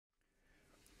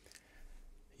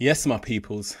Yes, my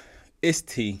peoples, it's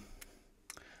T,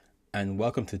 and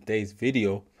welcome to today's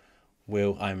video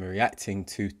where I'm reacting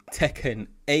to Tekken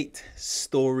 8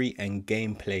 story and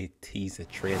gameplay teaser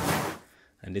trailer,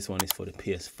 and this one is for the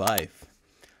PS5.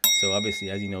 So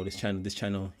obviously, as you know, this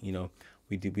channel, you know,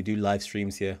 we do live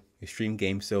streams here. We stream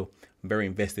games, so I'm very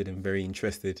invested and very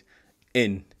interested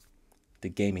in the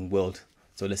gaming world.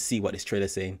 So let's see what this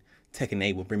trailer's saying. Tekken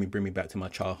 8 will bring me back to my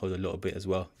childhood a little bit as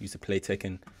well. Used to play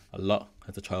Tekken a lot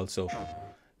as a child, so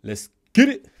let's get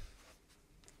it.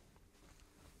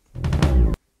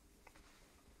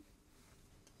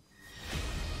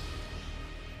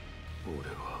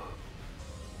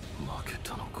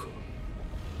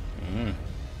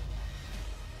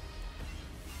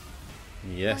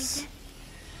 Yes,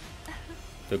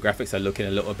 the graphics are looking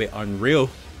a little bit unreal.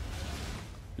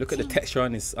 Look at the texture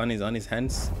on his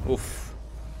hands. Oof.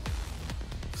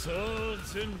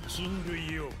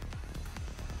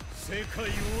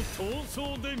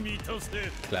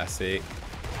 Classic.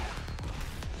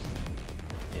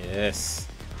 Yes.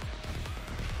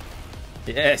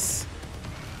 Yes.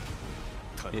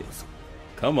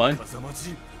 Come on.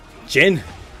 Jin.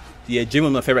 Yeah, Jin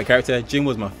was my favorite character. Jin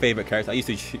was my favorite character. I used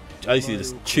to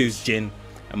just choose Jin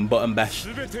and button bash.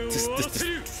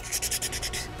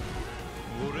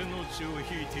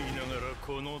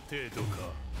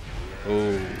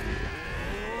 Oh.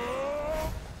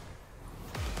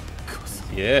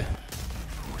 Yeah.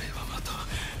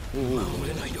 Ooh.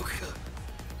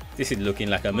 This is looking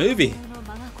like a movie.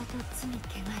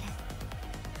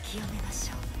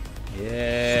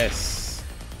 Yes.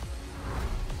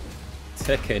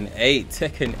 Tekken 8.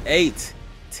 Tekken 8.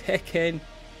 Tekken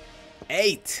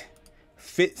 8.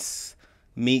 Fits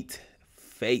meet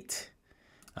fate.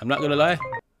 I'm not gonna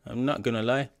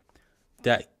lie.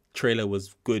 That trailer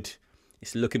was good.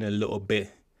 It's looking a little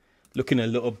bit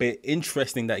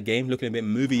interesting, that game. Looking a bit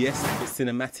movie-esque, a bit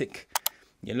cinematic.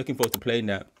 Yeah, looking forward to playing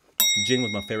that. Jin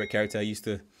was my favorite character. I used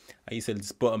to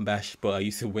just button bash, but I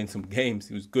used to win some games.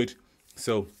 It was good.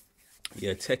 So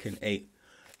yeah, Tekken 8.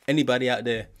 Anybody out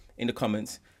there in the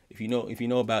comments, if you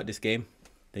know about this game,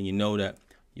 then you know that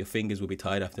your fingers will be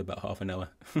tired after about half an hour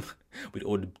with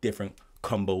all the different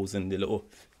combos and the little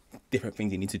different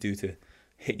things you need to do to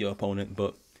hit your opponent.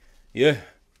 But yeah,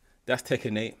 that's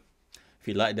Tekken 8. If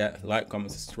you like that, like,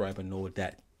 comment, subscribe, and all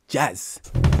that jazz.